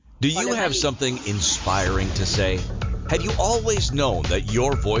Do you have something inspiring to say? Had you always known that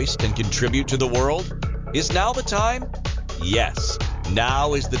your voice can contribute to the world? Is now the time? Yes,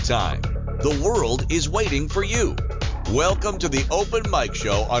 now is the time. The world is waiting for you. Welcome to the Open Mic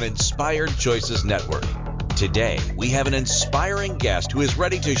Show on Inspired Choices Network. Today, we have an inspiring guest who is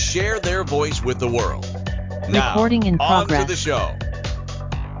ready to share their voice with the world. Now, Recording in on progress. to the show.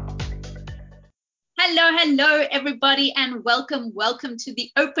 Hello, everybody, and welcome to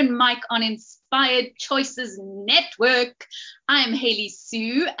the Open Mic on Inspired Choices Network. I'm Hayley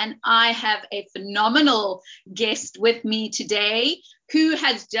Sue, and I have a phenomenal guest with me today who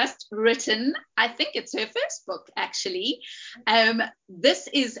has just written, I think it's her first book, actually. This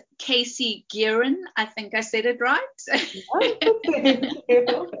is Casey Gearin. I think I said it right. Thank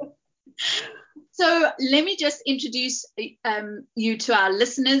you. So let me just introduce you to our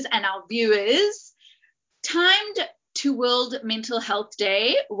listeners and our viewers. Timed to World Mental Health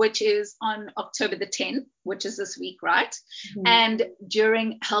Day, which is on October the 10th, which is this week, right? Mm-hmm. And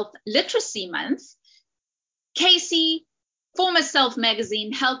during Health Literacy Month, Casey, former Self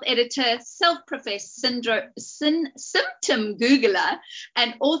magazine health editor, self-professed symptom Googler,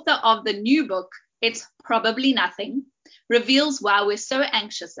 and author of the new book, It's Probably Nothing, reveals why we're so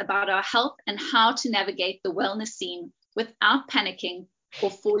anxious about our health and how to navigate the wellness scene without panicking or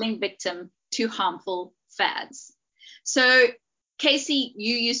falling victim to harmful fads. So, Casey,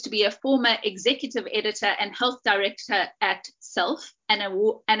 you used to be a former executive editor and health director at Self, an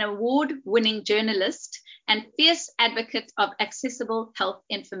award-winning journalist and fierce advocate of accessible health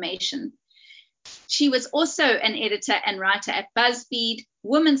information. She was also an editor and writer at BuzzFeed,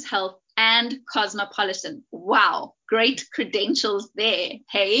 Women's Health, and Cosmopolitan. Wow, great credentials there,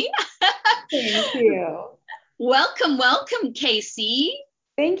 hey? Thank you. Welcome, Casey.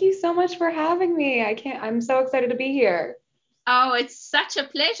 Thank you so much for having me. I'm so excited to be here. Oh, it's such a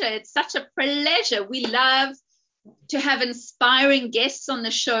pleasure. It's such a pleasure. We love to have inspiring guests on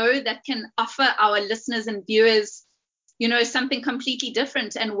the show that can offer our listeners and viewers, something completely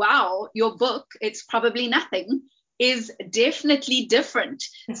different. And wow, your book, It's Probably Nothing, is definitely different.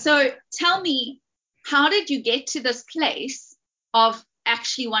 So tell me, how did you get to this place of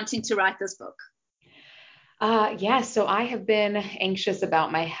actually wanting to write this book? So I have been anxious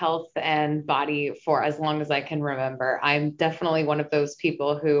about my health and body for as long as I can remember. I'm definitely one of those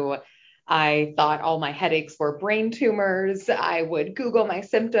people who I thought all my headaches were brain tumors. I would Google my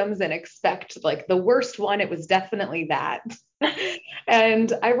symptoms and expect like the worst one. It was definitely that.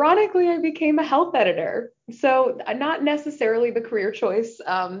 And ironically, I became a health editor. So not necessarily the career choice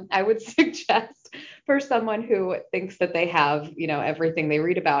I would suggest for someone who thinks that they have, everything they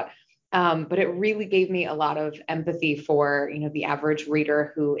read about. But it really gave me a lot of empathy for, the average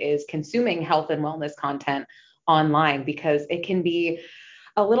reader who is consuming health and wellness content online, because it can be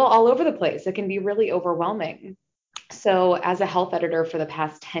a little all over the place. It can be really overwhelming. So as a health editor for the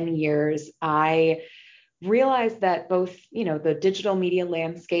past 10 years, I realized that both, the digital media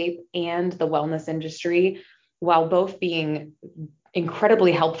landscape and the wellness industry, while both being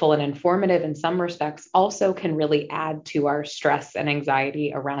incredibly helpful and informative in some respects, also can really add to our stress and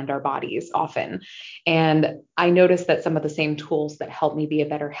anxiety around our bodies often. And I noticed that some of the same tools that help me be a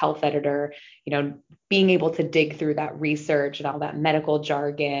better health editor, being able to dig through that research and all that medical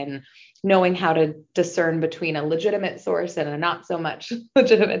jargon, knowing how to discern between a legitimate source and a not so much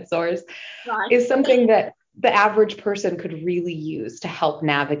legitimate source, right, is something that the average person could really use to help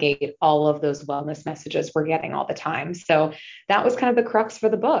navigate all of those wellness messages we're getting all the time. So that was kind of the crux for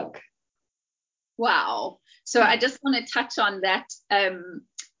the book. Wow. So I just want to touch on that,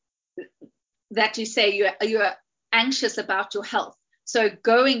 that you say you're anxious about your health. So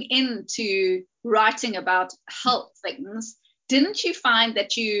going into writing about health things, didn't you find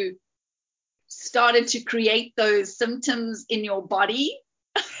that you started to create those symptoms in your body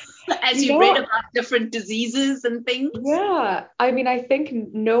as you read about different diseases and things? Yeah. I mean, I think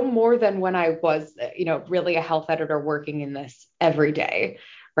no more than when I was, really a health editor working in this every day,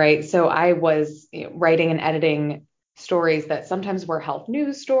 right? So I was writing and editing stories that sometimes were health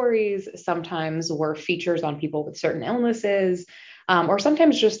news stories, sometimes were features on people with certain illnesses, or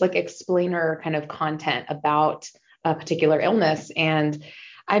sometimes just like explainer kind of content about a particular illness. And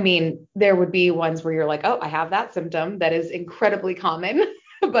I mean, there would be ones where you're like, oh, I have that symptom that is incredibly common,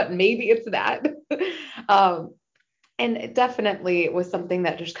 but maybe it's that. And it definitely was something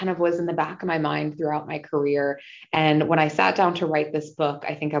that just kind of was in the back of my mind throughout my career. And when I sat down to write this book,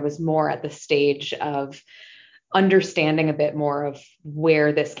 I think I was more at the stage of understanding a bit more of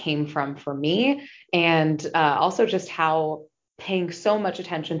where this came from for me, and also just how paying so much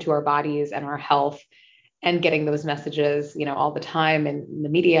attention to our bodies and our health and getting those messages, all the time in the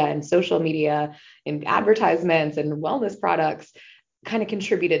media and social media, in advertisements and wellness products kind of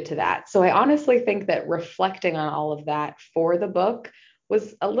contributed to that. So I honestly think that reflecting on all of that for the book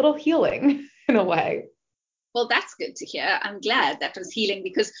was a little healing in a way. Well, that's good to hear. I'm glad that was healing,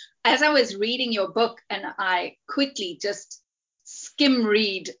 because as I was reading your book, and I quickly just skim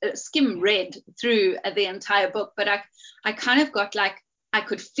read through the entire book, but I kind of got like, I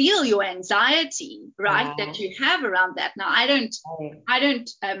could feel your anxiety, right, that you have around that. Now, I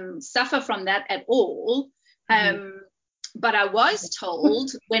don't suffer from that at all. But I was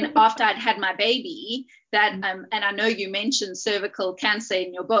told when after I'd had my baby that, and I know you mentioned cervical cancer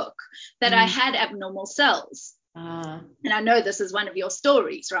in your book, that I had abnormal cells. And I know this is one of your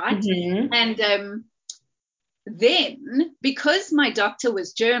stories, right? And then, because my doctor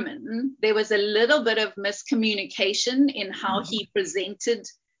was German, there was a little bit of miscommunication in how he presented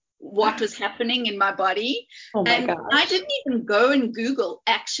what was happening in my body. Oh my gosh. I didn't even go and Google,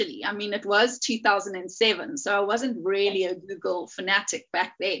 actually. I mean, it was 2007, so I wasn't really a Google fanatic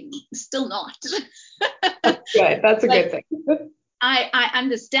back then. Still not. That's good. That's a good thing. I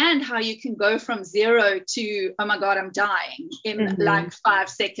understand how you can go from 0 to, oh my God, I'm dying in like 5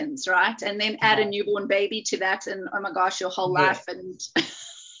 seconds, right? And then add a newborn baby to that, and oh my gosh, your whole life. And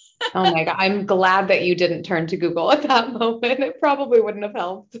oh my God, I'm glad that you didn't turn to Google at that moment. It probably wouldn't have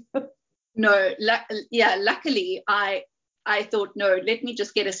helped. No, luckily I thought, no, let me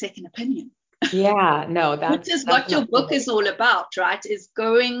just get a second opinion. Yeah, no, which is what your book is all about, right? Is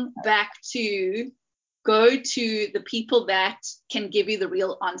going back to go to the people that can give you the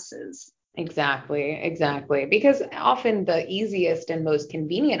real answers. Exactly. Because often the easiest and most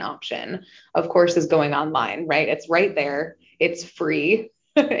convenient option, of course, is going online, right? It's right there. It's free.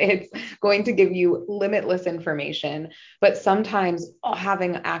 It's going to give you limitless information, but sometimes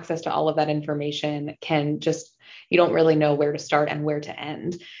having access to all of that information can just, you don't really know where to start and where to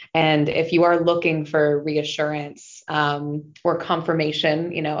end. And if you are looking for reassurance or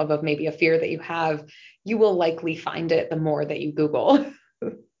confirmation, of maybe a fear that you have, you will likely find it the more that you Google.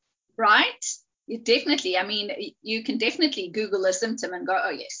 Right? You definitely. I mean, you can definitely Google a symptom and go,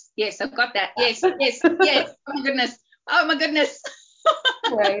 oh, yes, I've got that. Yes. Oh my goodness.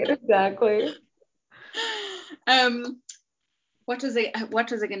 Right, exactly. What was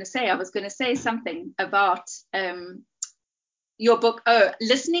I going to say? I was going to say something about your book. Oh,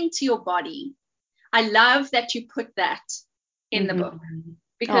 listening to your body. I love that you put that in the book,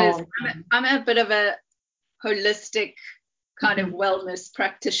 because I'm a bit of a holistic kind of wellness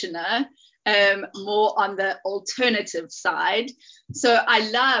practitioner, more on the alternative side. So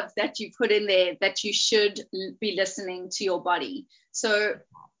I love that you put in there that you should be listening to your body. So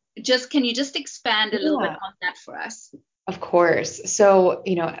can you just expand a little bit on that for us? Of course. So,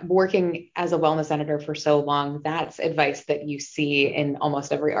 working as a wellness editor for so long, that's advice that you see in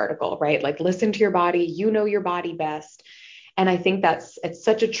almost every article, right? Like, listen to your body, your body best. And I think it's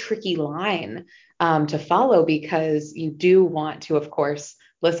such a tricky line to follow, because you do want to, of course,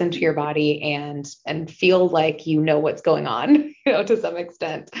 listen to your body and feel like what's going on, to some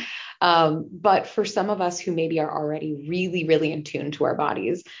extent. But for some of us who maybe are already really, really in tune to our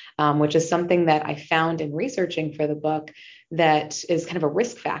bodies, which is something that I found in researching for the book that is kind of a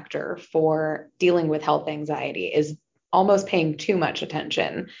risk factor for dealing with health anxiety, is almost paying too much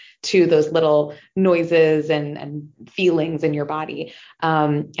attention to those little noises and feelings in your body.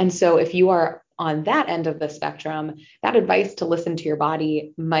 And so if you are on that end of the spectrum, that advice to listen to your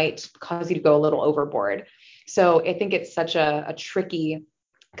body might cause you to go a little overboard. So I think it's such a tricky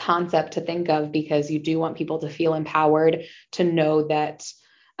concept to think of, because you do want people to feel empowered, to know that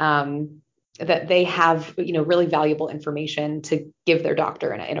that they have really valuable information to give their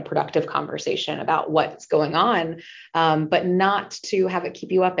doctor in a productive conversation about what's going on, but not to have it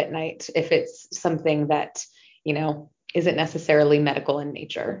keep you up at night if it's something that isn't necessarily medical in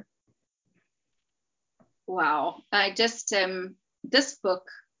nature. Wow, I just this book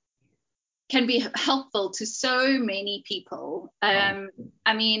can be helpful to so many people. I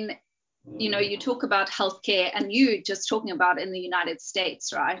mean, you talk about healthcare, and you just talking about in the United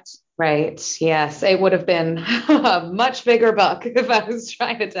States, right? Right. Yes. It would have been a much bigger book if I was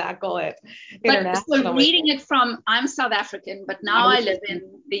trying to tackle it internationally. So reading it I'm South African, but now I live in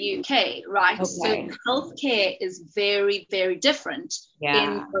the UK, right? Okay. So healthcare is very, very different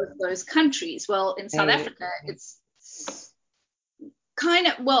in both those countries. Well, in South Africa, it's kind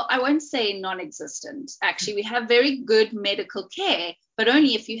of, well, I won't say non-existent. Actually, we have very good medical care, but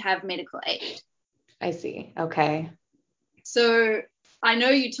only if you have medical aid. I see. Okay. So I know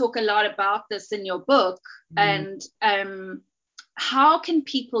you talk a lot about this in your book, and how can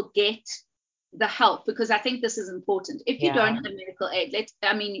people get the help, because I think this is important. If you don't have medical aid,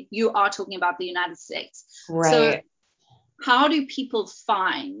 you are talking about the United States. Right. So how do people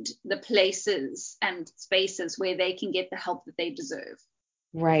find the places and spaces where they can get the help that they deserve?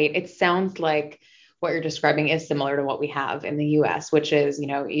 Right. It sounds like what you're describing is similar to what we have in the US, which is,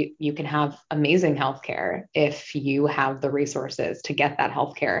 you can have amazing healthcare if you have the resources to get that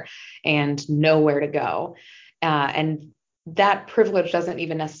healthcare and know where to go. And that privilege doesn't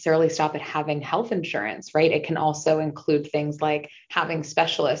even necessarily stop at having health insurance, right? It can also include things like having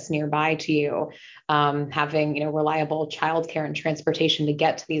specialists nearby to you, having, reliable childcare and transportation to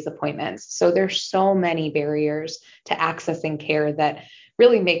get to these appointments. So there's so many barriers to accessing care that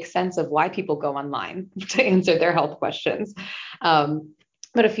really make sense of why people go online to answer their health questions.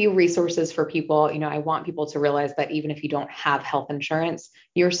 But a few resources for people, I want people to realize that even if you don't have health insurance,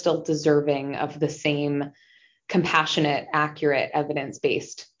 you're still deserving of the same compassionate, accurate,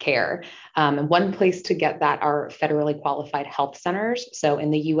 evidence-based care. And one place to get that are federally qualified health centers. So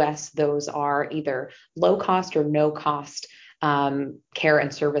in the US, those are either low cost or no cost care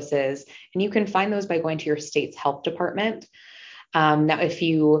and services. And you can find those by going to your state's health department. Now,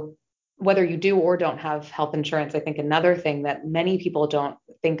 whether you do or don't have health insurance, I think another thing that many people don't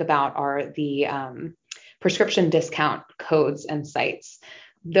think about are the prescription discount codes and sites.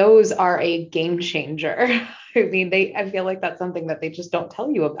 Those are a game changer. I feel like that's something that they just don't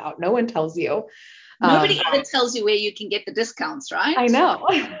tell you about. No one tells you. Nobody ever tells you where you can get the discounts, right? I know.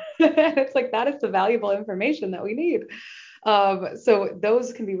 It's like, that is the valuable information that we need. So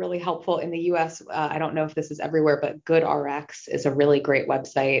those can be really helpful in the US. I don't know if this is everywhere, but GoodRx is a really great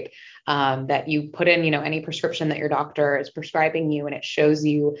website that you put in, any prescription that your doctor is prescribing you, and it shows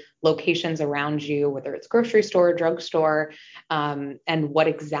you locations around you, whether it's grocery store, drugstore, and what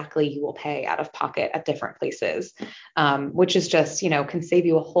exactly you will pay out of pocket at different places, which is just, can save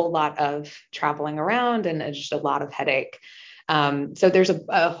you a whole lot of traveling around and just a lot of headache. So there's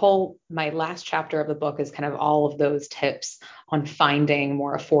my last chapter of the book is kind of all of those tips on finding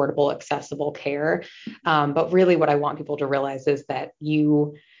more affordable, accessible care. But really what I want people to realize is that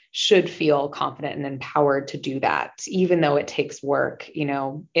you should feel confident and empowered to do that, even though it takes work.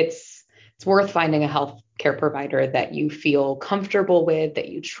 It's worth finding a healthcare provider that you feel comfortable with, that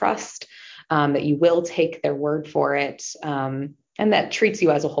you trust, that you will take their word for it, and that treats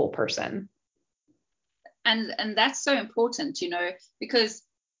you as a whole person. And that's so important, because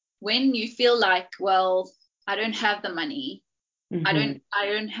when you feel like, well, I don't have the money, mm-hmm. I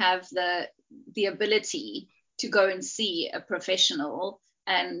don't have the ability to go and see a professional,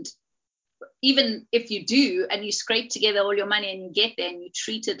 and even if you do and you scrape together all your money and you get there and you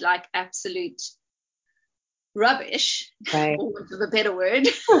treat it like absolute rubbish, right. for want of a better word.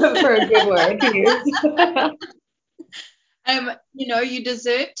 For a good word to use. You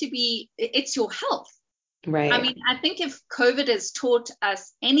deserve to be, it's your health. Right. I mean, I think if COVID has taught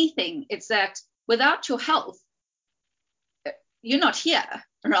us anything, it's that without your health, you're not here,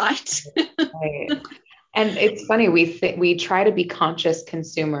 right? Right. And it's funny, we try to be conscious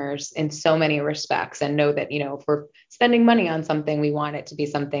consumers in so many respects and know that, if we're spending money on something, we want it to be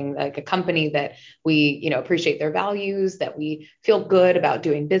something like a company that we, appreciate their values, that we feel good about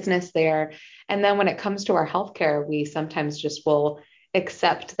doing business there. And then when it comes to our healthcare, we sometimes just will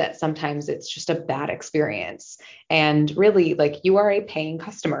accept that sometimes it's just a bad experience. And really, like, you are a paying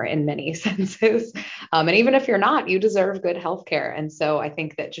customer in many senses. And even if you're not, you deserve good healthcare. And so I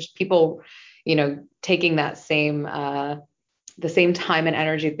think that just people, taking that the same time and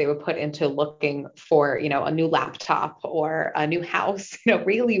energy that they would put into looking for, a new laptop or a new house,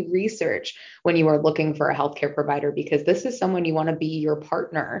 really research when you are looking for a healthcare provider, because this is someone you want to be your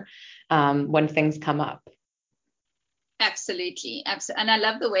partner when things come up. Absolutely. And I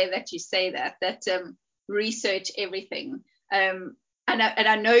love the way that you say that research everything. And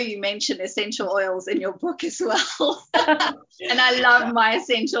I know you mentioned essential oils in your book as well. And I love my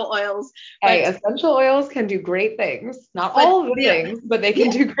essential oils. Hey, essential oils can do great things. Not all of the things, but they can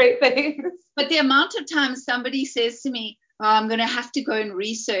do great things. But the amount of times somebody says to me, oh, I'm going to have to go and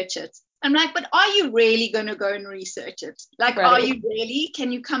research it. I'm like, but are you really going to go and research it? Like, right. Are you really?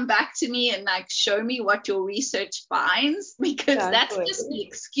 Can you come back to me and show me what your research finds? Because that's just the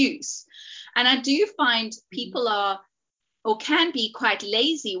excuse. And I do find people are or can be quite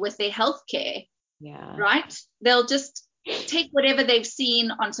lazy with their healthcare. Yeah. Right? They'll just take whatever they've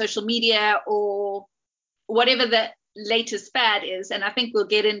seen on social media or whatever the latest fad is. And I think we'll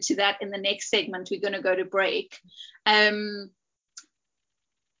get into that in the next segment. We're going to go to break.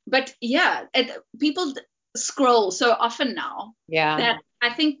 But yeah, people scroll so often now that I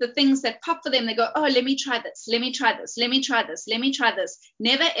think the things that pop for them, they go, oh, let me try this, let me try this, let me try this, let me try this,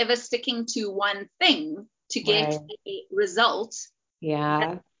 never ever sticking to one thing to get a result that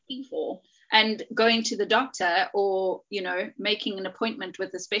they're looking for. And going to the doctor or, making an appointment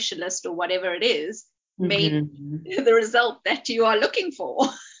with a specialist or whatever it is, may be the result that you are looking for.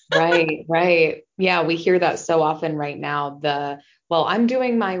 Right. Yeah, we hear that so often right now. Well, I'm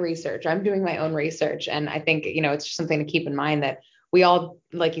doing my research. I'm doing my own research. And I think, it's just something to keep in mind that we all,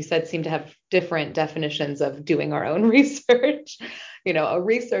 like you said, seem to have different definitions of doing our own research. A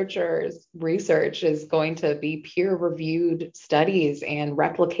researcher's research is going to be peer-reviewed studies and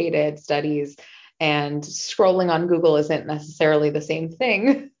replicated studies, and scrolling on Google isn't necessarily the same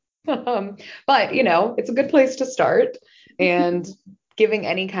thing. But, it's a good place to start. And giving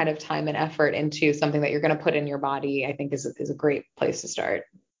any kind of time and effort into something that you're going to put in your body, I think is a great place to start.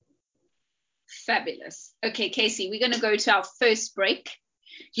 Fabulous. Okay, Casey, we're going to go to our first break.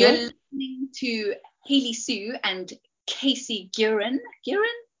 Sure. You're listening to Hayley Sue and Casey Guerin. Guerin?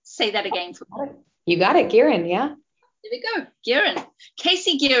 Say that again for me. You got it, Guerin, yeah. There we go, Guerin.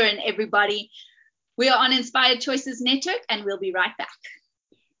 Casey Guerin, everybody. We are on Inspired Choices Network, and we'll be right back.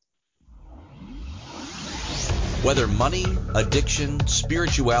 Whether money, addiction,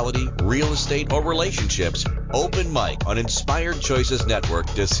 spirituality, real estate, or relationships, Open Mic on Inspired Choices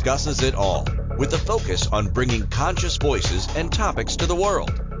Network discusses it all, with a focus on bringing conscious voices and topics to the world.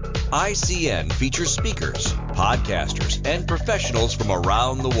 ICN features speakers, podcasters, and professionals from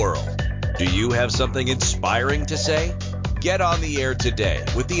around the world. Do you have something inspiring to say? Get on the air today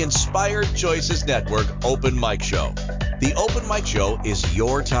with the Inspired Choices Network Open Mic Show. The Open Mic Show is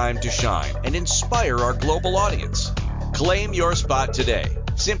your time to shine and inspire our global audience. Claim your spot today.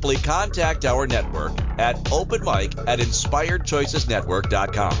 Simply contact our network at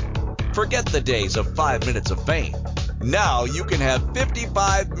openmic@inspiredchoicesnetwork.com. Forget the days of 5 minutes of fame. Now you can have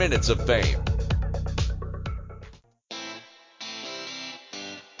 55 minutes of fame.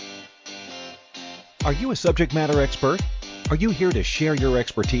 Are you a subject matter expert? Are you here to share your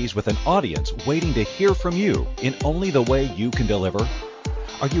expertise with an audience waiting to hear from you in only the way you can deliver?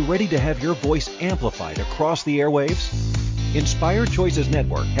 Are you ready to have your voice amplified across the airwaves? Inspired Choices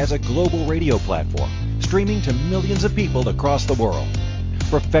Network has a global radio platform streaming to millions of people across the world.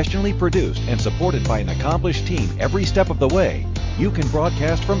 Professionally produced and supported by an accomplished team every step of the way, you can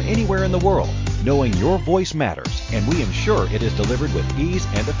broadcast from anywhere in the world, knowing your voice matters, and we ensure it is delivered with ease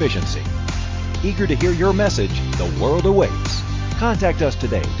and efficiency. Eager to hear your message, the world awaits. Contact us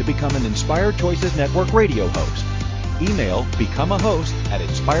today to become an Inspired Choices Network radio host. Email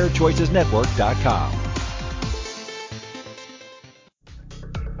becomeahost@inspiredchoicesnetwork.com.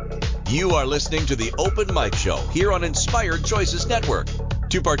 You are listening to the Open Mic Show here on Inspired Choices Network.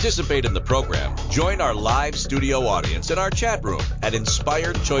 To participate in the program, join our live studio audience in our chat room at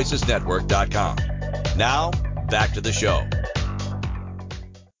inspiredchoicesnetwork.com. Now, back to the show.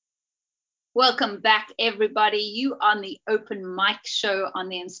 Welcome back, everybody. You on the Open Mic Show on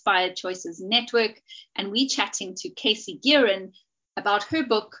the Inspired Choices Network, and we're chatting to Casey Guerin about her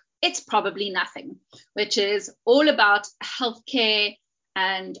book, It's Probably Nothing, which is all about healthcare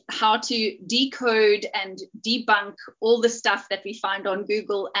and how to decode and debunk all the stuff that we find on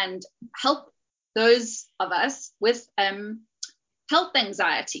Google and help those of us with health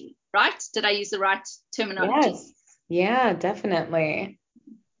anxiety, right? Did I use the right terminology? Yes. Yeah, definitely.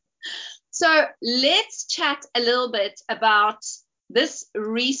 So let's chat a little bit about this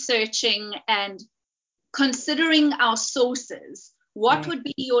researching and considering our sources. What would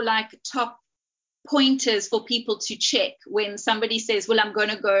be your top pointers for people to check when somebody says, well, I'm going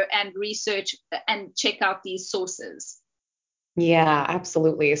to go and research and check out these sources? Yeah,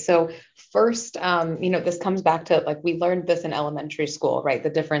 absolutely. So first, this comes back to we learned this in elementary school, right? The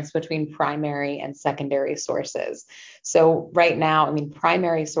difference between primary and secondary sources. So right now,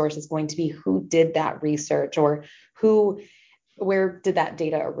 primary source is going to be who did that research or where did that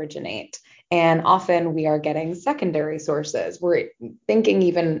data originate? And often we are getting secondary sources. We're thinking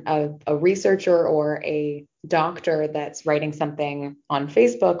even of a researcher or a doctor that's writing something on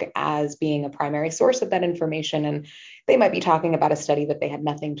Facebook as being a primary source of that information. And they might be talking about a study that they had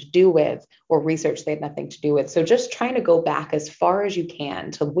nothing to do with or research they had nothing to do with. So just trying to go back as far as you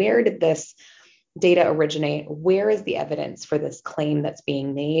can to where did this data originate? Where is the evidence for this claim that's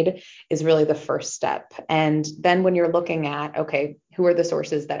being made is really the first step. And then when you're looking at, okay, who are the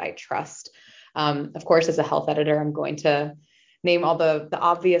sources that I trust? Of course, as a health editor, I'm going to name all the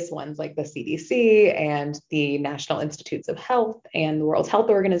obvious ones like the CDC and the National Institutes of Health and the World Health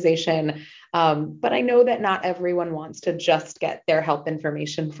Organization. But I know that not everyone wants to just get their health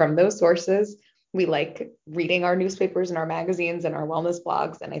information from those sources. We like reading our newspapers and our magazines and our wellness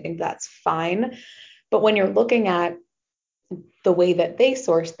blogs, and I think that's fine. But when you're looking at the way that they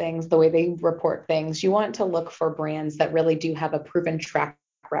source things, the way they report things, you want to look for brands that really do have a proven track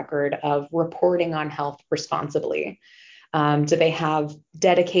record of reporting on health responsibly. Do they have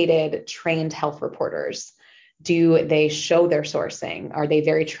dedicated, trained health reporters? Do they show their sourcing? Are they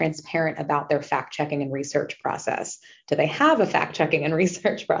very transparent about their fact checking and research process? Do they have a fact checking and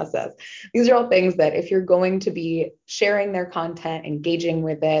research process? These are all things that if you're going to be sharing their content, engaging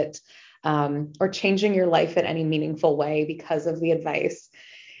with it, or changing your life in any meaningful way because of the advice,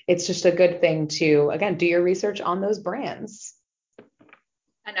 it's just a good thing to, again, do your research on those brands.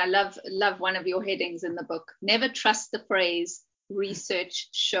 And I love one of your headings in the book. Never trust the phrase research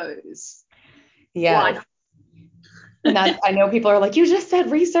shows. Yes. And that's, I know people are like, you just said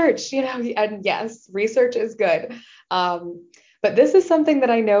research, and yes, research is good. But this is something that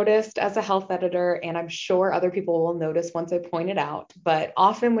I noticed as a health editor, and I'm sure other people will notice once I point it out. But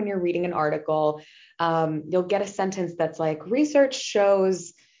often when you're reading an article, you'll get a sentence that's like, research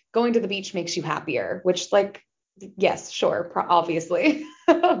shows going to the beach makes you happier, which, like, yes, sure, obviously.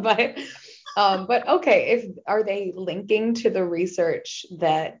 But okay, are they linking to the research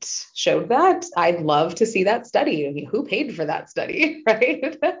that showed that? I'd love to see that study. I mean, who paid for that study,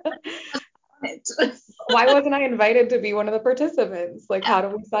 right? Why wasn't I invited to be one of the participants? Like, how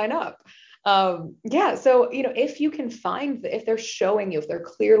do we sign up? Yeah. So, if you can find, if they're showing you, if they're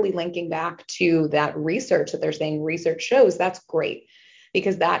clearly linking back to that research that they're saying research shows, that's great,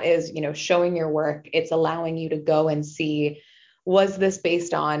 because that is, showing your work. It's allowing you to go and see, was this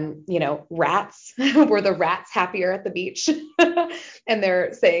based on, rats? Were the rats happier at the beach? And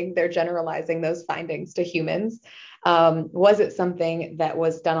they're generalizing those findings to humans. Was it something that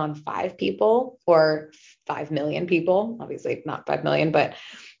was done on 5 people or 5 million people? Obviously not 5 million, but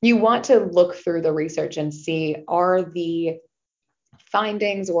you want to look through the research and see, are the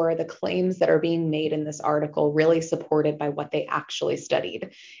findings or the claims that are being made in this article really supported by what they actually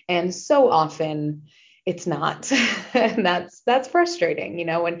studied? And so often it's not. And that's frustrating,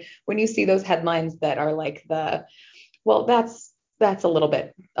 when you see those headlines that are like that's a little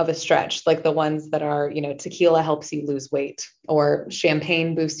bit of a stretch, like the ones that are, tequila helps you lose weight, or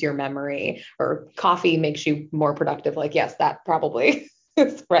champagne boosts your memory, or coffee makes you more productive. Like, yes, that probably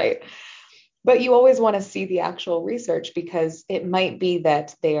is right. But you always want to see the actual research, because it might be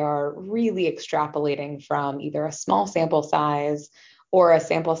that they are really extrapolating from either a small sample size or a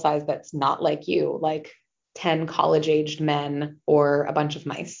sample size that's not like you, like 10 college-aged men or a bunch of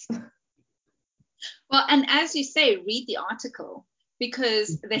mice. Well, and as you say, read the article,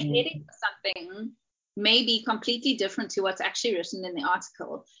 because the heading of something may be completely different to what's actually written in the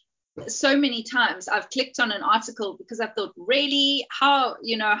article. So many times I've clicked on an article because I thought, really, how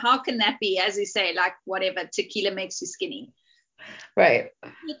can that be? As you say, like, whatever, tequila makes you skinny. Right.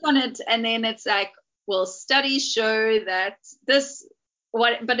 Click on it, and then it's like, well, studies show that this,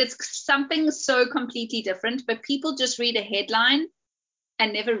 but it's something so completely different. But people just read a headline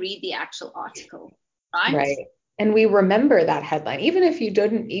and never read the actual article, right? Right. And we remember that headline, even if you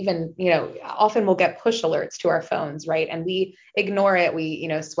didn't even, often we'll get push alerts to our phones, right? And we ignore it, we,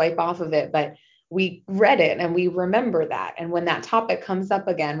 swipe off of it, but we read it and we remember that. And when that topic comes up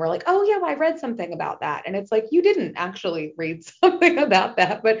again, we're like, oh yeah, well, I read something about that. And it's like, you didn't actually read something about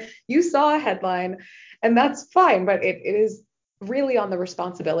that, but you saw a headline, and that's fine. But it is really on the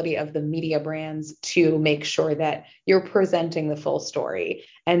responsibility of the media brands to make sure that you're presenting the full story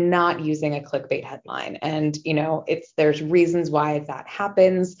and not using a clickbait headline. And, there's reasons why that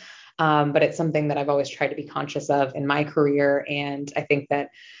happens. But it's something that I've always tried to be conscious of in my career. And I think that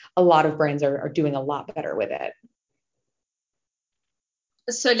a lot of brands are doing a lot better with it.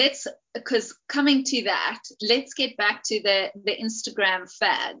 So because coming to that, let's get back to the Instagram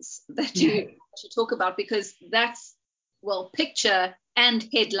fads that you talk about, because that's, well, picture and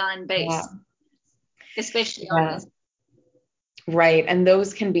headline based, especially on this. Right. And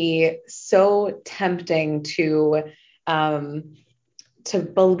those can be so tempting to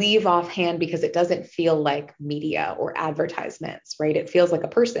believe offhand, because it doesn't feel like media or advertisements, right? It feels like a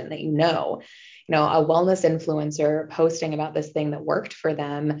person that a wellness influencer posting about this thing that worked for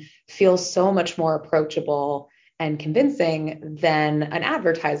them feels so much more approachable and convincing than an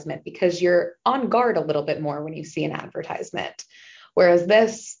advertisement, because you're on guard a little bit more when you see an advertisement. Whereas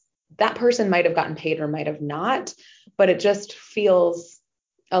that person might have gotten paid or might have not, but it just feels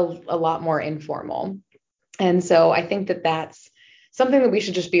a lot more informal. And so I think that that's something that we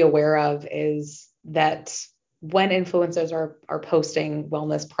should just be aware of, is that when influencers are posting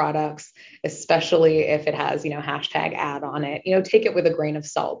wellness products, especially if it has, hashtag ad on it, take it with a grain of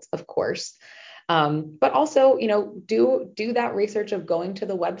salt, of course. But also, do that research of going to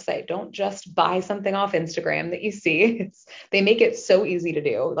the website. Don't just buy something off Instagram that you see. They make it so easy to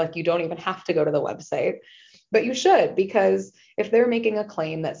do. Like, you don't even have to go to the website, but you should, because if they're making a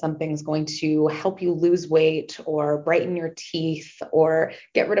claim that something's going to help you lose weight or brighten your teeth or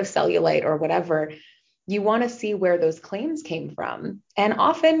get rid of cellulite or whatever, you want to see where those claims came from. And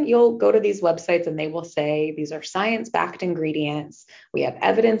often you'll go to these websites and they will say, these are science-backed ingredients. We have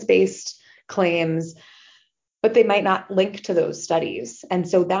evidence-based claims, but they might not link to those studies. And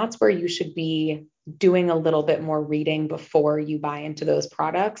so that's where you should be doing a little bit more reading before you buy into those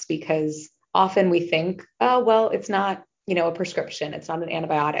products, because often we think, oh, well, it's not, a prescription, it's not an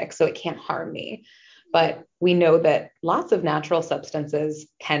antibiotic, so it can't harm me. But we know that lots of natural substances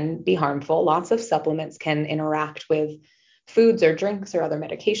can be harmful. Lots of supplements can interact with foods or drinks or other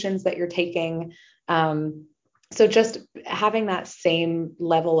medications that you're taking. So just having that same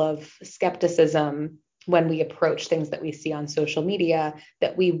level of skepticism when we approach things that we see on social media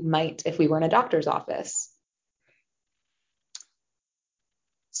that we might if we were in a doctor's office.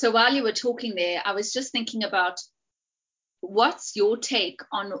 So while you were talking there, I was just thinking about, what's your take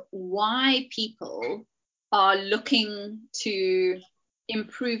on why people are looking to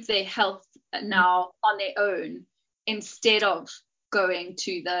improve their health now on their own instead of going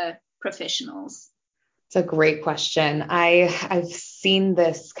to the professionals? It's a great question. I've seen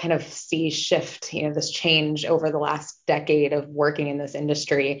this kind of shift, this change over the last decade of working in this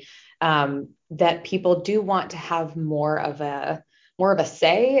industry, that people do want to have more of a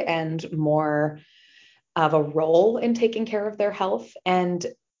say and more of a role in taking care of their health. And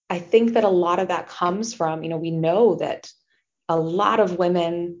I think that a lot of that comes from, we know that a lot of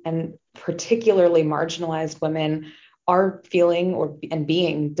women, and particularly marginalized women, are feeling and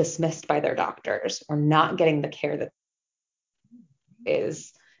being dismissed by their doctors, or not getting the care that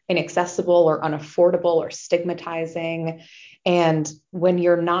is inaccessible or unaffordable or stigmatizing. And when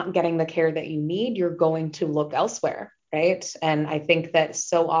you're not getting the care that you need, you're going to look elsewhere, right? And I think that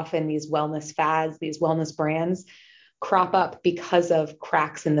so often these wellness fads, these wellness brands crop up because of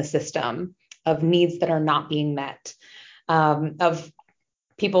cracks in the system, of needs that are not being met, of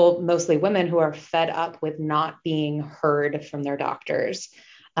people, mostly women, who are fed up with not being heard from their doctors.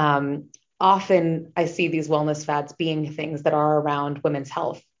 Often I see these wellness fads being things that are around women's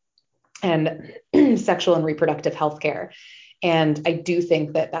health and sexual and reproductive health care. And I do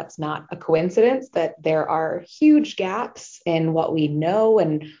think that that's not a coincidence, that there are huge gaps in what we know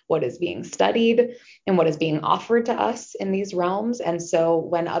and what is being studied and what is being offered to us in these realms. And so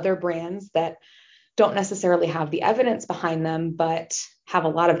when other brands that don't necessarily have the evidence behind them, but have a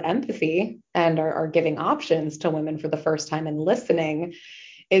lot of empathy and are giving options to women for the first time and listening,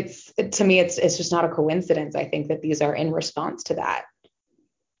 to me, it's just not a coincidence. I think that these are in response to that.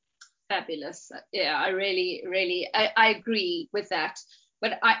 Fabulous. Yeah, I really, I agree with that.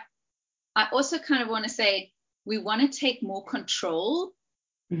 But I also kind of want to say, we want to take more control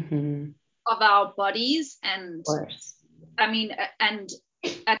of our bodies. And I mean, and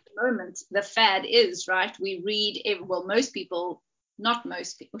at the moment, the fad is, right, we read, most people, not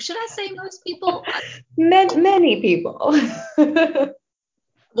most people, should I say most people? Many people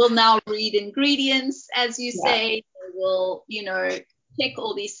will now read ingredients, as you say. They will, check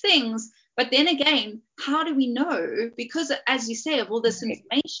all these things. But then again, how do we know? Because, as you say, of all this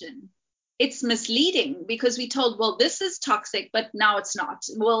information, it's misleading, because we told, well, this is toxic, but now it's not.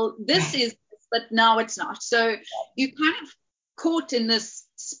 Well, this is, but now it's not. So you kind of caught in this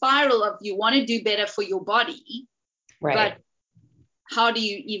spiral of, you want to do better for your body, right? But how do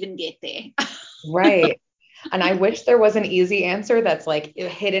you even get there? Right. And I wish there was an easy answer that's like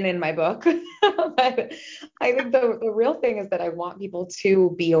hidden in my book. But I think the real thing is that I want people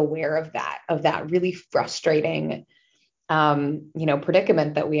to be aware of that really frustrating,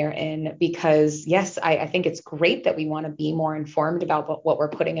 predicament that we are in. Because yes, I think it's great that we want to be more informed about what we're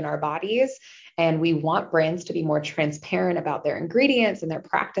putting in our bodies. And we want brands to be more transparent about their ingredients and their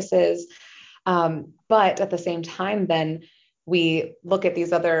practices. But at the same time, then we look at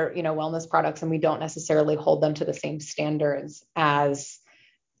these other, wellness products, and we don't necessarily hold them to the same standards as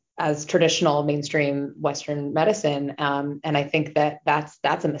traditional mainstream Western medicine. And I think that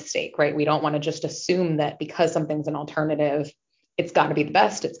that's a mistake, right? We don't want to just assume that because something's an alternative, it's got to be the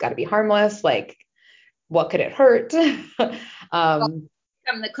best, it's got to be harmless. Like, what could it hurt? I'm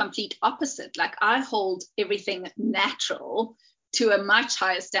the complete opposite. Like, I hold everything natural to a much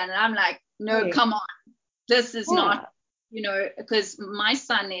higher standard. I'm like, no, right. Come on, this is not. Because my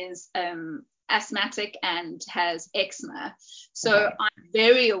son is asthmatic and has eczema. So I'm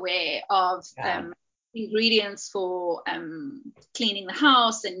very aware of ingredients for cleaning the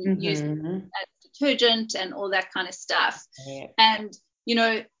house and using detergent and all that kind of stuff. Right. And,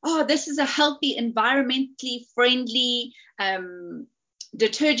 this is a healthy, environmentally friendly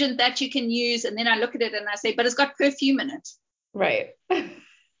detergent that you can use. And then I look at it and I say, but it's got perfume in it. Right.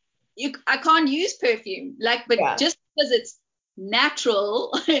 I can't use perfume, but just because it's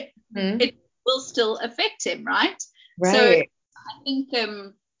natural, it will still affect him, right? Right. So I think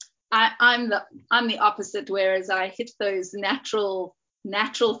I'm the opposite. Whereas I hit those natural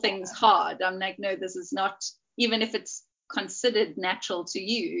things hard. I'm like, no, this is not. Even if it's considered natural to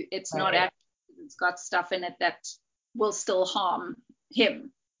you, it's not actually. It's got stuff in it that will still harm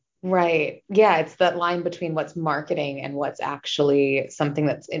him. Right. Yeah. It's that line between what's marketing and what's actually something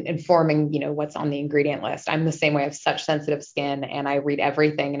that's informing, what's on the ingredient list. I'm the same way. I have such sensitive skin and I read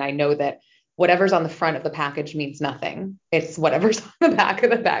everything and I know that whatever's on the front of the package means nothing. It's whatever's on the back of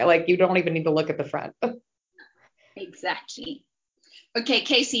the bag. Like you don't even need to look at the front. Exactly. Okay,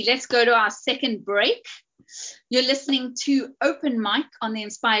 Casey, let's go to our second break. You're listening to Open Mic on the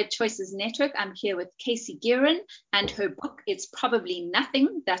Inspired Choices Network. I'm here with Casey Gearin and her book, It's Probably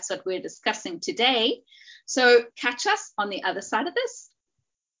Nothing. That's what we're discussing today. So catch us on the other side of this.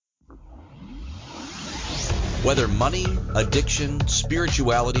 Whether money, addiction,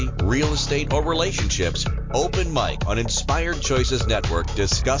 spirituality, real estate, or relationships, Open Mic on Inspired Choices Network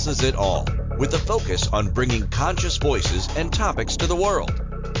discusses it all with a focus on bringing conscious voices and topics to the world.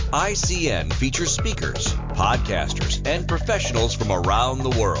 ICN features speakers, podcasters, and professionals from around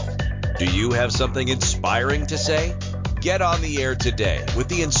the world. Do you have something inspiring to say? Get on the air today with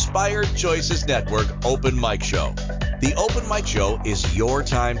the Inspired Choices Network Open Mic Show. The Open Mic Show is your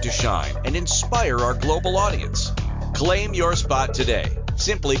time to shine and inspire our global audience. Claim your spot today.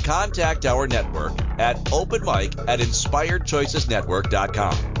 Simply contact our network at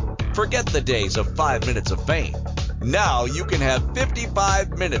openmic@inspiredchoicesnetwork.com. Forget the days of 5 minutes of fame. Now you can have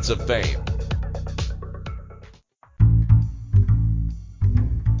 55 minutes of fame.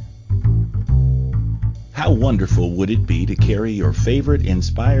 How wonderful would it be to carry your favorite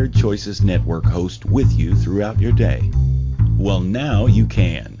Inspired Choices Network host with you throughout your day? Well, now you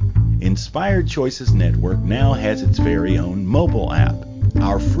can. Inspired Choices Network now has its very own mobile app.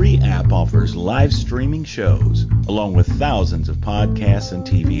 Our free app offers live streaming shows, along with thousands of podcasts and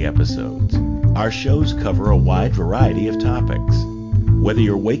TV episodes. Our shows cover a wide variety of topics. Whether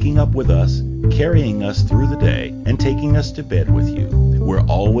you're waking up with us, carrying us through the day, and taking us to bed with you, we're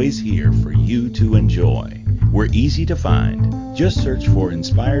always here for you to enjoy. We're easy to find. Just search for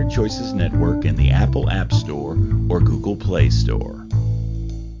Inspired Choices Network in the Apple App Store or Google Play Store.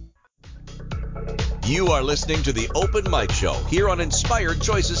 You are listening to the Open Mic Show here on Inspired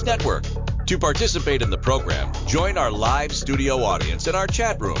Choices Network. To participate in the program, join our live studio audience in our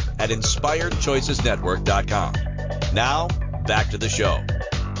chat room at inspiredchoicesnetwork.com. Now, back to the show.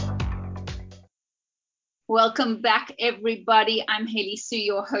 Welcome back, everybody. I'm Haley Sue,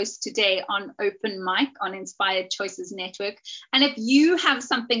 your host today on Open Mic on Inspired Choices Network. And if you have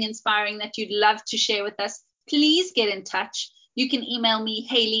something inspiring that you'd love to share with us, please get in touch. You can email me,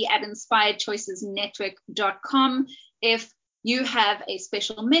 haley@inspiredchoicesnetwork.com. If you have a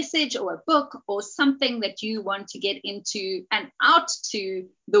special message or a book or something that you want to get into and out to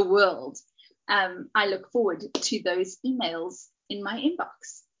the world, I look forward to those emails in my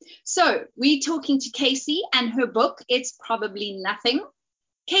inbox. So we're talking to Casey and her book, It's Probably Nothing.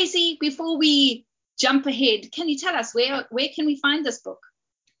 Casey, before we jump ahead, can you tell us where can we find this book?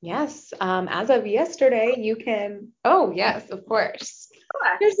 Yes. As of yesterday, you can. Oh, yes, of course.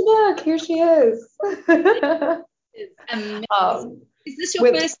 Here's the book. Here she is. Is this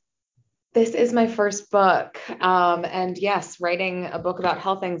your first? This is my first book. And yes, writing a book about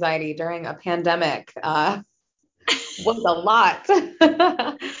health anxiety during a pandemic was a lot.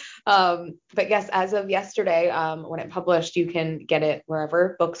 But yes, as of yesterday, when it published, you can get it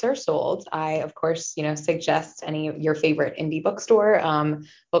wherever books are sold. I, of course, suggest any of your favorite indie bookstore.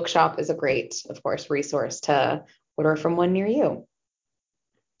 Bookshop is a great, of course, resource to order from one near you.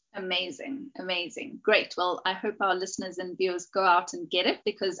 Amazing. Great. Well, I hope our listeners and viewers go out and get it,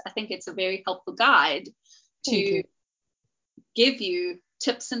 because I think it's a very helpful guide to give you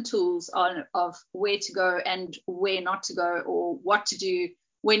tips and tools of where to go and where not to go, or what to do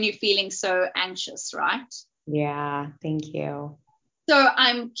when you're feeling so anxious, right? Yeah, thank you. So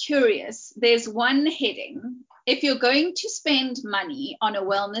I'm curious, there's one heading: if you're going to spend money on a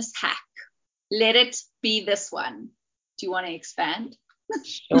wellness hack, let it be this one. Do you want to expand?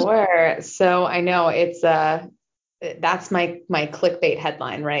 Sure. So I know it's that's my clickbait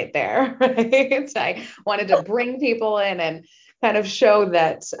headline right there, right? I wanted to bring people in and kind of show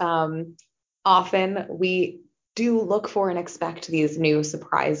that often we do look for and expect these new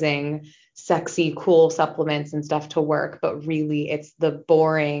surprising sexy, cool supplements and stuff to work, but really it's the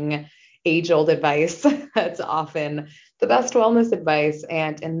boring age-old advice that's often the best wellness advice.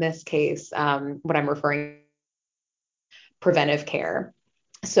 And in this case, what I'm referring to, preventive care.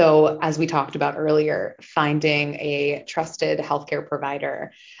 So as we talked about earlier, finding a trusted healthcare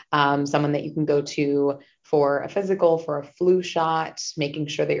provider, someone that you can go to for a physical, for a flu shot, making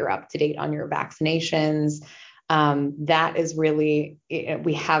sure that you're up to date on your vaccinations. That is really,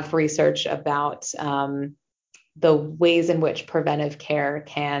 we have research about the ways in which preventive care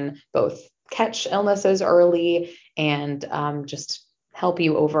can both catch illnesses early and just help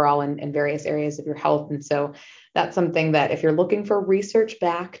you overall in various areas of your health. And so that's something that if you're looking for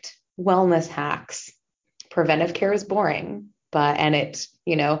research-backed wellness hacks, preventive care is boring, and it,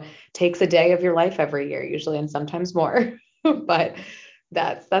 takes a day of your life every year, usually, and sometimes more, but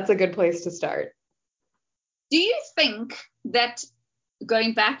that's a good place to start. Do you think that,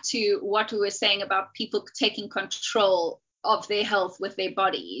 going back to what we were saying about people taking control of their health with their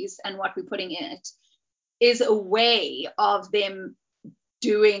bodies and what we're putting in it, is a way of them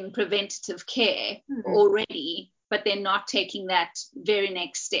doing preventative care already, but they're not taking that very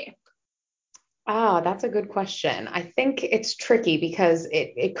next step? That's a good question. I think it's tricky because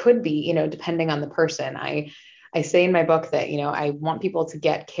it could be, depending on the person. I say in my book that, I want people to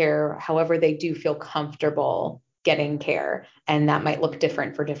get care however they do feel comfortable getting care. And that might look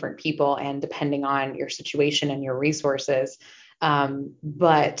different for different people and depending on your situation and your resources.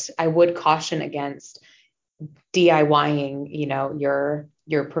 But I would caution against DIYing,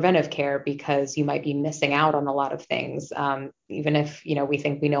 your preventive care, because you might be missing out on a lot of things. Even if, we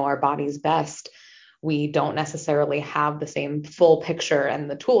think we know our bodies best, we don't necessarily have the same full picture and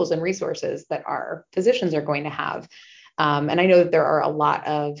the tools and resources that our physicians are going to have. And I know that there are a lot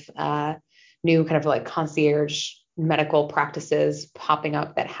of new kind of like concierge medical practices popping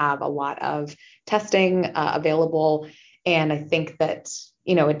up that have a lot of testing available. And I think that,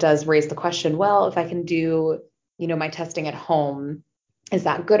 it does raise the question, well, if I can do, my testing at home, is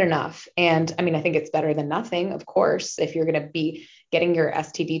that good enough? And I mean, I think it's better than nothing, of course. If you're going to be getting your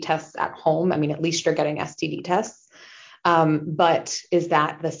STD tests at home, I mean, at least you're getting STD tests. But is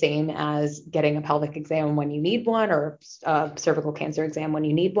that the same as getting a pelvic exam when you need one, or a cervical cancer exam when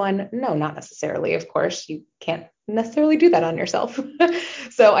you need one? No, not necessarily. Of course, you can't necessarily do that on yourself.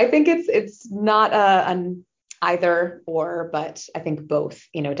 So I think it's not an either or, but I think both,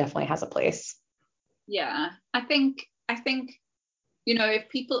 definitely has a place. Yeah, I think, if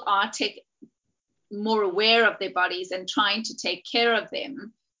people are more aware of their bodies and trying to take care of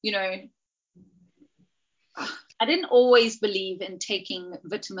them, I didn't always believe in taking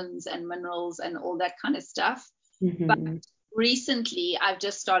vitamins and minerals and all that kind of stuff. Mm-hmm. But recently I've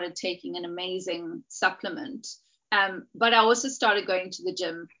just started taking an amazing supplement. But I also started going to the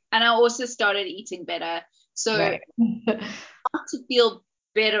gym, and I also started eating better. So right. To feel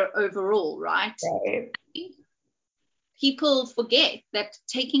better overall, right? Right. I think people forget that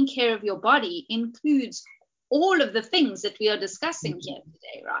taking care of your body includes all of the things that we are discussing here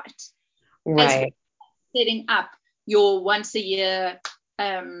today, right? Right. Setting up your once a year,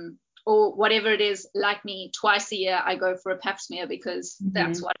 or whatever it is, like me, twice a year, I go for a pap smear because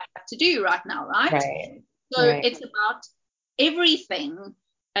that's what I have to do right now, right? Right. So it's about everything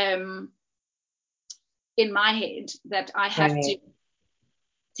in my head that I have to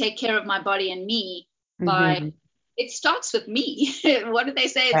take care of my body and me by, it starts with me. What do they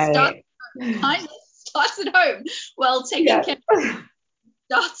say? It starts at home. Well, taking care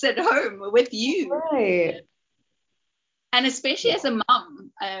starts at home with you. Right. And especially as a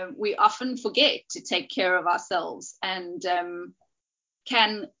mum, we often forget to take care of ourselves and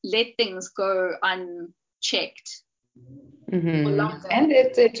can let things go unchecked. And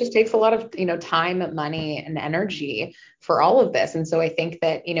it just takes a lot of, time, money, and energy for all of this. And so I think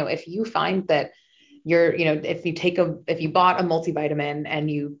that, if you find that you're, if you bought a multivitamin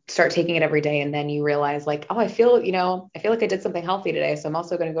and you start taking it every day, and then you realize like, oh, I feel like I did something healthy today. So I'm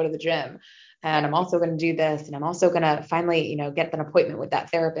also going to go to the gym, and I'm also going to do this, and I'm also going to finally, get an appointment with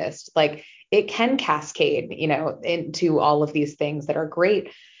that therapist. Like, it can cascade, into all of these things that are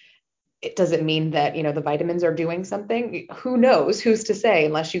great. It doesn't mean that, the vitamins are doing something. Who knows? Who's to say,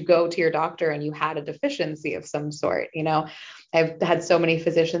 unless you go to your doctor and you had a deficiency of some sort. I've had so many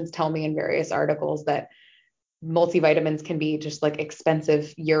physicians tell me in various articles that multivitamins can be just like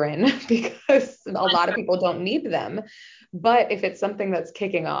expensive urine because a lot of people don't need them. But if it's something that's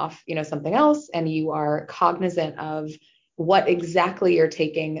kicking off, something else, and you are cognizant of what exactly you're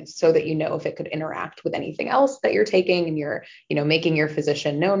taking so that if it could interact with anything else that you're taking, and you're, making your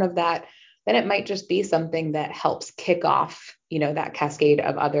physician known of that, then it might just be something that helps kick off, that cascade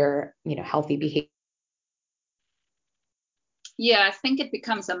of other, healthy behavior. Yeah, I think it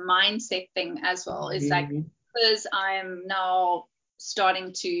becomes a mindset thing as well. It's like, because I'm now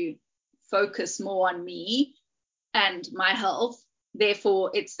starting to focus more on me and my health,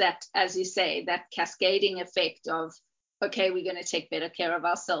 therefore it's that, as you say, that cascading effect of, okay, we're going to take better care of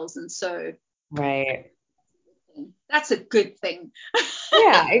ourselves. And so right, that's a good thing.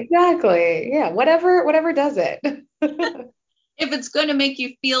 Yeah, exactly. Yeah, whatever does it. If it's going to make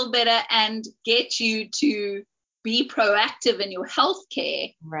you feel better and get you to be proactive in your health care,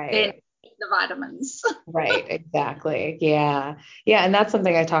 right, then the vitamins. Right, exactly. Yeah. Yeah. And that's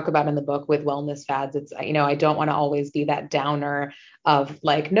something I talk about in the book with wellness fads. It's, I don't want to always be that downer of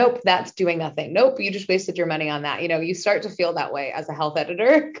like, nope, that's doing nothing. Nope, you just wasted your money on that. You start to feel that way as a health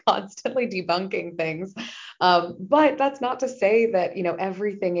editor, constantly debunking things. But that's not to say that,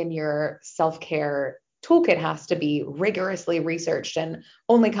 everything in your self-care toolkit has to be rigorously researched and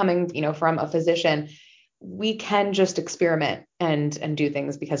only coming, from a physician. We can just experiment and do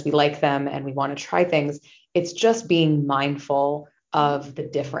things because we like them and we want to try things. It's just being mindful of the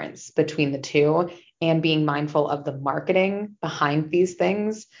difference between the two and being mindful of the marketing behind these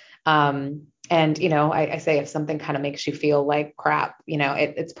things. And, I say if something kind of makes you feel like crap,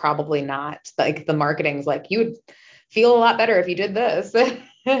 it's probably not like the marketing's like, you would feel a lot better if you did this.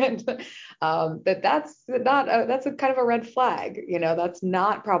 And that's a kind of a red flag. That's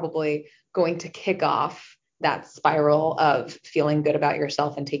not probably going to kick off that spiral of feeling good about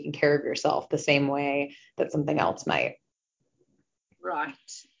yourself and taking care of yourself the same way that something else might. Right.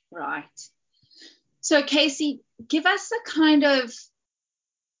 So Casey, give us a kind of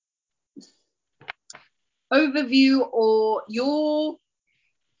overview or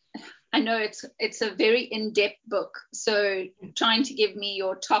I know it's a very in-depth book, so trying to give me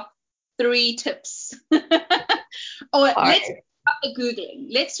your top 3 tips. Let's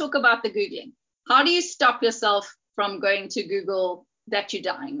talk about the Googling. How do you stop yourself from going to Google that you're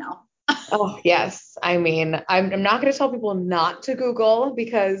dying now? Oh, yes. I mean, I'm not going to tell people not to Google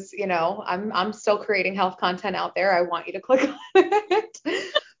because, I'm still creating health content out there. I want you to click on it.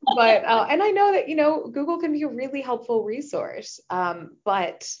 But, and I know that, Google can be a really helpful resource.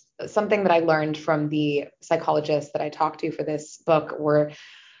 But something that I learned from the psychologist that I talked to for this book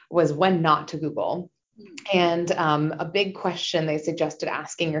was when not to Google. And a big question they suggested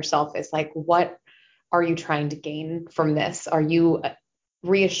asking yourself is like, what are you trying to gain from this? Are you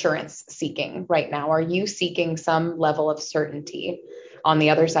reassurance seeking right now? Are you seeking some level of certainty on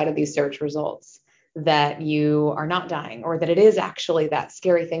the other side of these search results that you are not dying or that it is actually that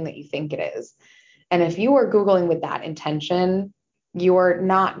scary thing that you think it is? And if you are Googling with that intention, you're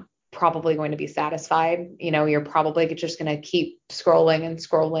not probably going to be satisfied. You're probably just going to keep scrolling and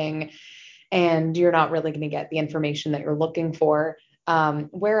scrolling, and you're not really going to get the information that you're looking for.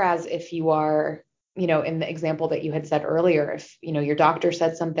 Whereas if you are, in the example that you had said earlier, if, your doctor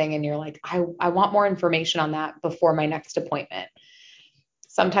said something and you're like, I want more information on that before my next appointment.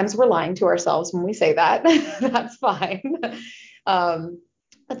 Sometimes we're lying to ourselves when we say that. That's fine.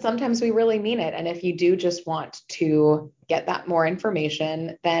 But sometimes we really mean it. And if you do just want to get that more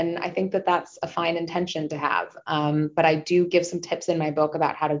information, then I think that that's a fine intention to have. But I do give some tips in my book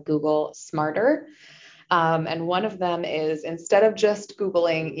about how to Google smarter. And one of them is, instead of just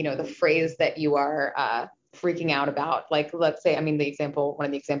Googling, the phrase that you are freaking out about, like, let's say, one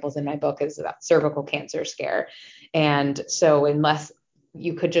of the examples in my book is about cervical cancer scare. And so unless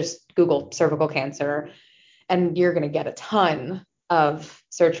you could just Google cervical cancer, and you're going to get a ton of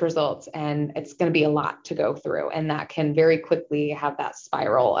search results, and it's going to be a lot to go through. And that can very quickly have that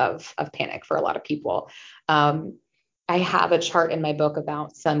spiral of panic for a lot of people. I have a chart in my book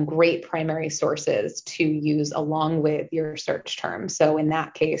about some great primary sources to use along with your search term. So in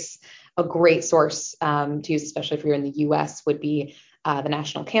that case, a great source to use, especially if you're in the US, would be the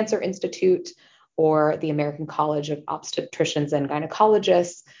National Cancer Institute or the American College of Obstetricians and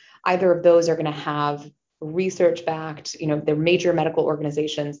Gynecologists. Either of those are going to have research-backed, they're major medical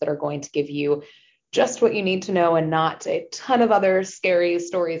organizations that are going to give you just what you need to know and not a ton of other scary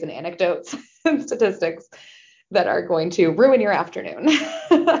stories and anecdotes and statistics that are going to ruin your afternoon.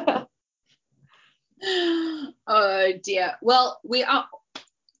 Oh dear. Well, we are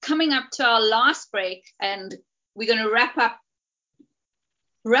coming up to our last break, and we're going to wrap up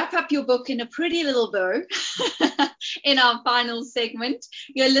your book in a pretty little bow in our final segment.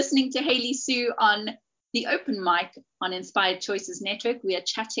 You're listening to Hayley Sue on the Open Mic on Inspired Choices Network. We are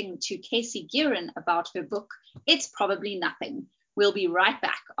chatting to Casey Gearin about her book, It's Probably Nothing. We'll be right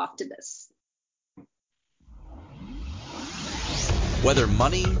back after this. Whether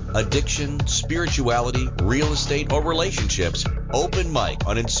money, addiction, spirituality, real estate, or relationships, Open Mic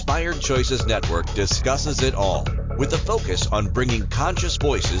on Inspired Choices Network discusses it all, with a focus on bringing conscious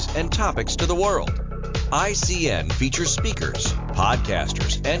voices and topics to the world. ICN features speakers,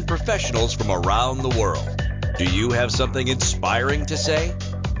 podcasters, and professionals from around the world. Do you have something inspiring to say?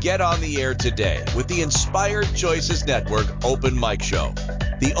 Get on the air today with the Inspired Choices Network Open Mic Show.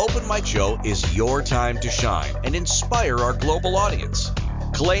 The Open Mic Show is your time to shine and inspire our global audience.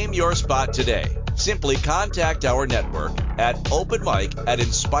 Claim your spot today. Simply contact our network at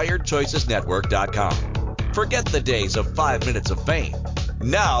openmic@inspiredchoicesnetwork.com. Forget the days of 5 minutes of fame.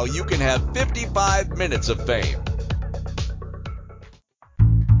 Now you can have 55 minutes of fame.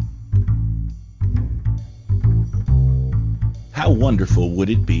 How wonderful would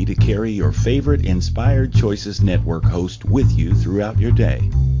it be to carry your favorite Inspired Choices Network host with you throughout your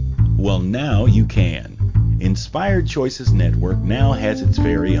day? Well, now you can. Inspired Choices Network now has its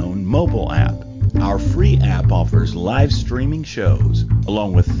very own mobile app. Our free app offers live streaming shows,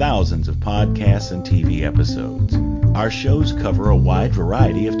 along with thousands of podcasts and TV episodes. Our shows cover a wide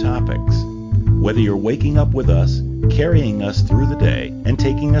variety of topics. Whether you're waking up with us, carrying us through the day, and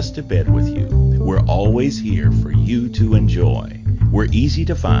taking us to bed with you, we're always here for you to enjoy. We're easy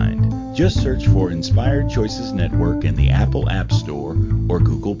to find. Just search for Inspired Choices Network in the Apple App Store or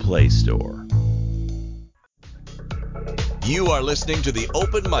Google Play Store. You are listening to the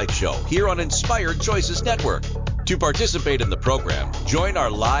Open Mic Show here on Inspired Choices Network. To participate in the program, join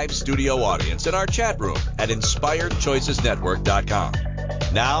our live studio audience in our chat room at inspiredchoicesnetwork.com.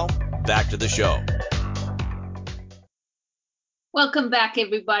 Now, back to the show. Welcome back,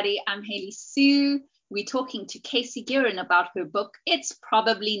 everybody. I'm Haley Sue. We're talking to Casey Guerin about her book, It's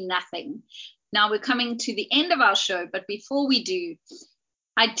Probably Nothing. Now we're coming to the end of our show, but before we do,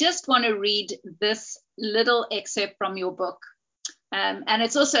 I just want to read this little excerpt from your book. And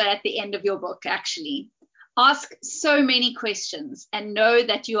it's also at the end of your book, actually. Ask so many questions and know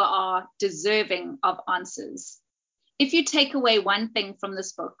that you are deserving of answers. If you take away one thing from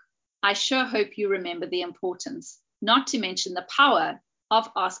this book, I sure hope you remember the importance, not to mention the power of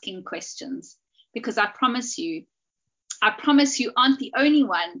asking questions, because I promise you aren't the only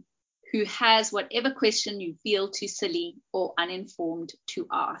one who has whatever question you feel too silly or uninformed to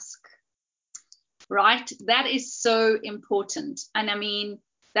ask. Right? That is so important. And I mean,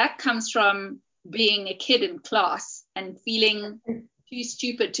 that comes from being a kid in class and feeling too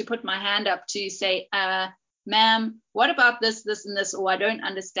stupid to put my hand up to say, ma'am, what about this, this, and this? Or I don't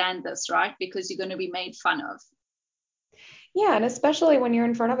understand this, right? Because you're going to be made fun of. Yeah, and especially when you're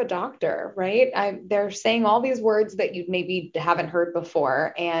in front of a doctor, right? They're saying all these words that you maybe haven't heard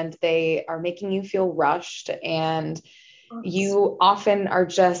before, and they are making you feel rushed. And you often are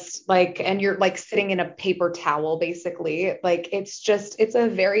just like, and you're like sitting in a paper towel, basically. Like it's a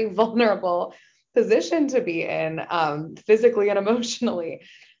very vulnerable position to be in, physically and emotionally.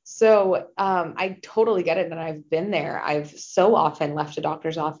 So I totally get it. And I've been there. I've so often left a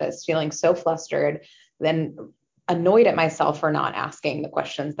doctor's office feeling so flustered, then annoyed at myself for not asking the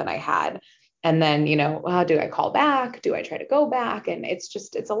questions that I had. And then, do I call back? Do I try to go back? And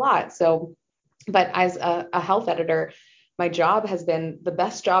it's a lot. So, but as a health editor, my job has been the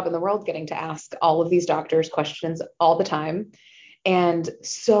best job in the world, getting to ask all of these doctors questions all the time. And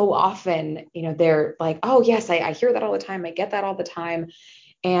so often, they're like, oh yes, I hear that all the time. I get that all the time.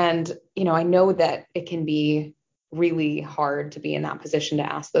 And, I know that it can be really hard to be in that position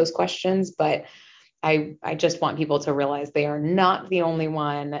to ask those questions, but I just want people to realize they are not the only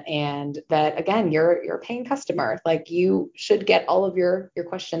one. And that, again, you're a paying customer. Like, you should get all of your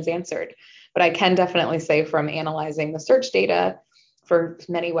questions answered. But I can definitely say, from analyzing the search data for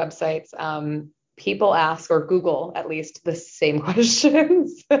many websites, people ask, or Google at least, the same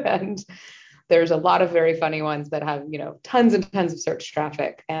questions. And there's a lot of very funny ones that have, tons and tons of search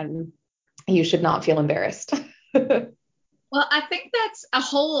traffic, and you should not feel embarrassed. Well, I think that's a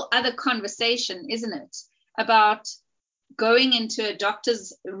whole other conversation, isn't it? About going into a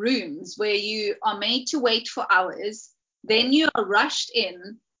doctor's rooms where you are made to wait for hours, then you are rushed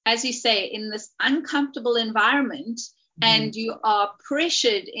in, as you say, in this uncomfortable environment, and you are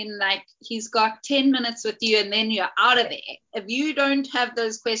pressured in, like, he's got 10 minutes with you and then you're out of there. If you don't have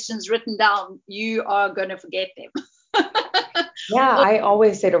those questions written down, you are going to forget them. Yeah, I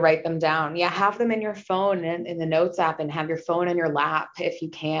always say to write them down. Yeah, have them in your phone and in the notes app, and have your phone in your lap if you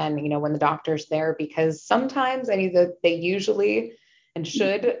can, when the doctor's there, because sometimes, they usually and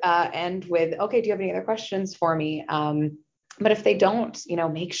should end with, okay, do you have any other questions for me? But if they don't,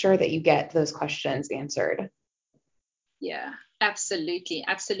 make sure that you get those questions answered. Yeah, absolutely.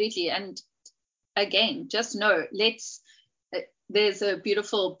 Absolutely. And again, just know, there's a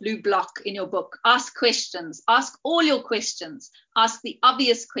beautiful blue block in your book. Ask questions. Ask all your questions. Ask the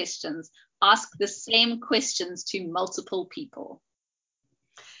obvious questions. Ask the same questions to multiple people.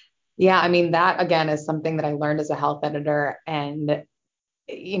 Yeah, I mean, that again is something that I learned as a health editor. And,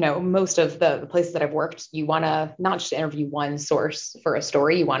 most of the places that I've worked, you want to not just interview one source for a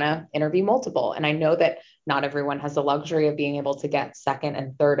story, you want to interview multiple. And I know that not everyone has the luxury of being able to get second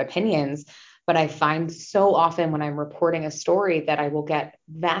and third opinions. But I find so often when I'm reporting a story that I will get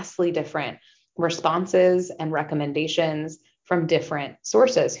vastly different responses and recommendations from different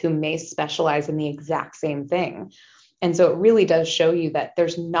sources who may specialize in the exact same thing. And so it really does show you that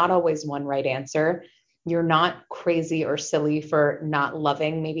there's not always one right answer. You're not crazy or silly for not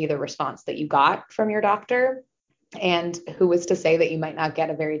loving maybe the response that you got from your doctor. And who is to say that you might not get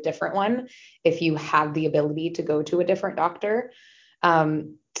a very different one if you have the ability to go to a different doctor?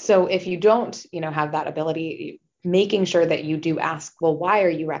 So if you don't, have that ability, making sure that you do ask, well, why are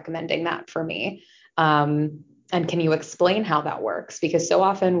you recommending that for me? And can you explain how that works? Because so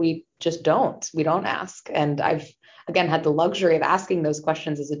often we don't ask. And I've, again, had the luxury of asking those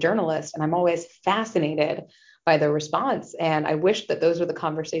questions as a journalist, and I'm always fascinated by the response. And I wish that those were the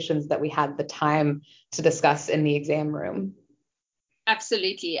conversations that we had the time to discuss in the exam room.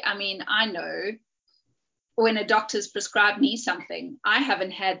 Absolutely. I mean, I know when a doctor's prescribed me something, I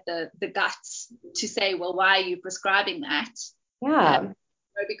haven't had the guts to say, well, why are you prescribing that? Yeah.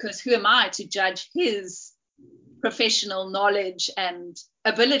 Because who am I to judge his professional knowledge and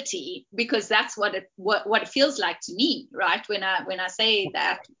ability? Because that's what it feels like to me, right? When I say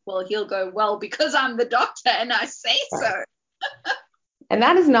that, well, he'll go, well, because I'm the doctor and I say right. so. And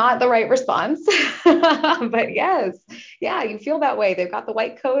that is not the right response. But yes, yeah, you feel that way. They've got the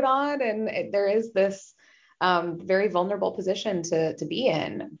white coat on, and there is this very vulnerable position to be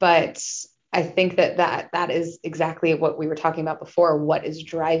in. But I think that is exactly what we were talking about before. What is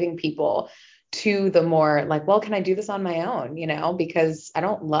driving people to the more like, well, can I do this on my own? Because I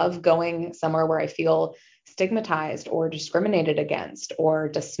don't love going somewhere where I feel stigmatized or discriminated against or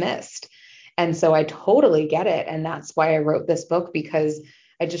dismissed. And so I totally get it. And that's why I wrote this book, because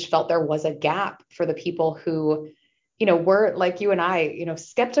I just felt there was a gap for the people who, were like you and I,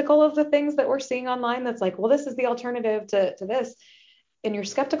 skeptical of the things that we're seeing online. That's like, well, this is the alternative to this. And you're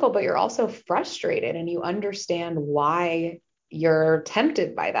skeptical, but you're also frustrated, and you understand why you're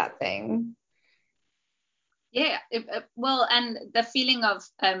tempted by that thing. Yeah. Well, and the feeling of,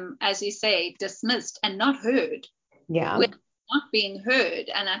 as you say, dismissed and not heard. Yeah. We're not being heard.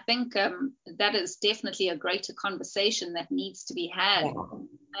 And I think that is definitely a greater conversation that needs to be had.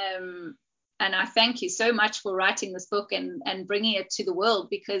 Yeah. And I thank you so much for writing this book and bringing it to the world,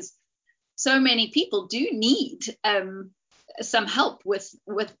 because so many people do need some help with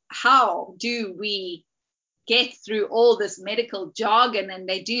how do we get through all this medical jargon, and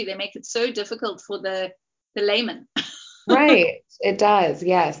they make it so difficult for the layman. Right. It does.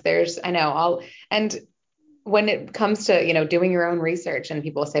 Yes. And when it comes to, doing your own research, and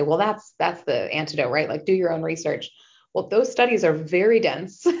people say, well, that's the antidote, right? Like, do your own research. Well, those studies are very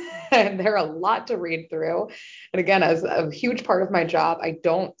dense and they're a lot to read through. And again, as a huge part of my job, I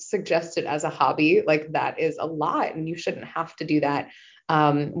don't suggest it as a hobby. Like, that is a lot, and you shouldn't have to do that.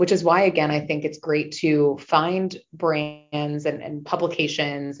 Which is why, again, I think it's great to find brands and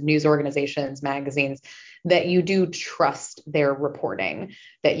publications, news organizations, magazines that you do trust their reporting,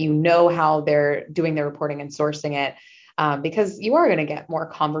 that how they're doing their reporting and sourcing it, because you are going to get more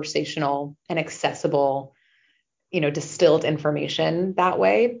conversational and accessible, distilled information that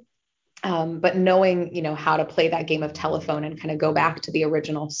way. But knowing, how to play that game of telephone and kind of go back to the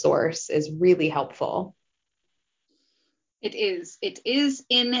original source is really helpful. It is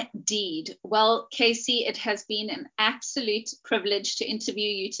indeed. Well, Casey, it has been an absolute privilege to interview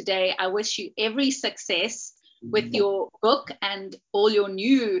you today. I wish you every success with your book and all your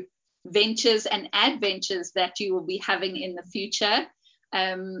new ventures and adventures that you will be having in the future.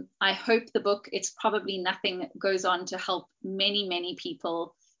 I hope the book, It's Probably Nothing, goes on to help many, many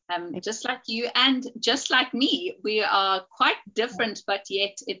people, just like you and just like me. We are quite different, but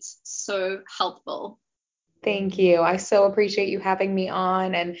yet it's so helpful. Thank you. I so appreciate you having me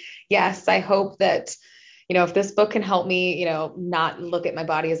on. And yes, I hope that, if this book can help me, not look at my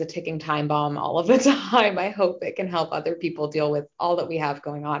body as a ticking time bomb all of the time, I hope it can help other people deal with all that we have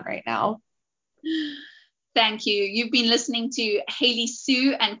going on right now. Thank you. You've been listening to Hayley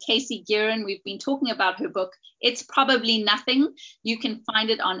Sue and Casey Gearin. We've been talking about her book, It's Probably Nothing. You can find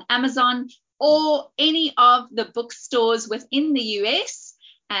it on Amazon or any of the bookstores within the US.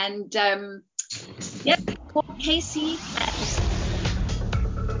 And for Casey.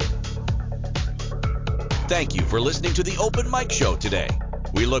 Thank you for listening to the Open Mic Show today.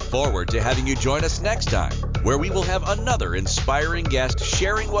 We look forward to having you join us next time, where we will have another inspiring guest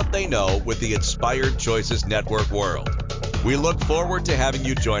sharing what they know with the Inspired Choices Network world. We look forward to having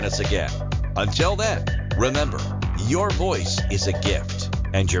you join us again. Until then, remember, your voice is a gift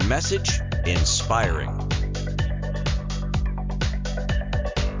and your message inspiring.